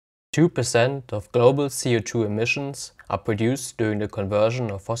2% of global CO2 emissions are produced during the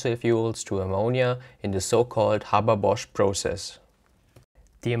conversion of fossil fuels to ammonia in the so-called Haber-Bosch process.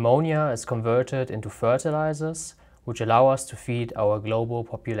 The ammonia is converted into fertilizers, which allow us to feed our global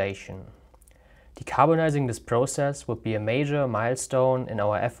population. Decarbonizing this process would be a major milestone in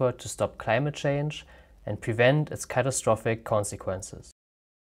our effort to stop climate change and prevent its catastrophic consequences.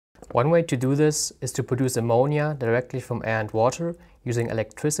 One way to do this is to produce ammonia directly from air and water using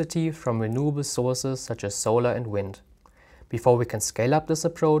electricity from renewable sources such as solar and wind. Before we can scale up this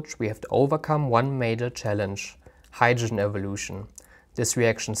approach, we have to overcome one major challenge: hydrogen evolution. This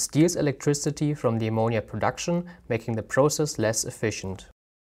reaction steals electricity from the ammonia production, making the process less efficient.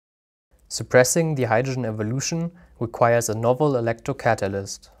 Suppressing the hydrogen evolution requires a novel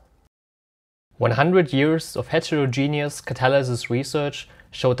electrocatalyst. 100 years of heterogeneous catalysis research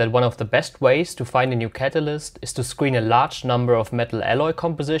showed that one of the best ways to find a new catalyst is to screen a large number of metal alloy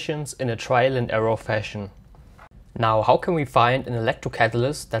compositions in a trial and error fashion. Now, how can we find an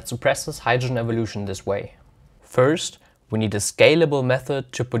electrocatalyst that suppresses hydrogen evolution this way? First, we need a scalable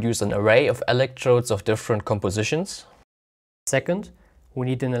method to produce an array of electrodes of different compositions. Second, we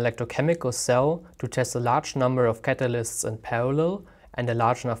need an electrochemical cell to test a large number of catalysts in parallel and a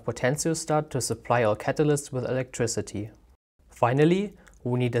large enough potentiostat to supply all catalysts with electricity. Finally,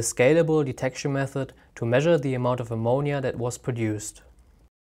 we need a scalable detection method to measure the amount of ammonia that was produced.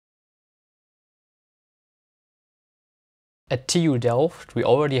 At TU Delft, we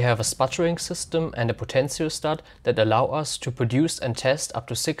already have a sputtering system and a potentiostat that allow us to produce and test up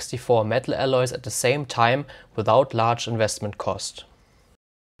to 64 metal alloys at the same time without large investment cost.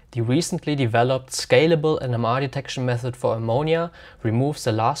 The recently developed scalable NMR detection method for ammonia removes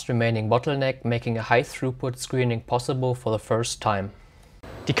the last remaining bottleneck, making a high-throughput screening possible for the first time.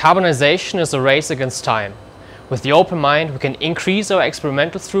 Decarbonization is a race against time. With the open mind, we can increase our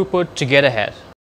experimental throughput to get ahead.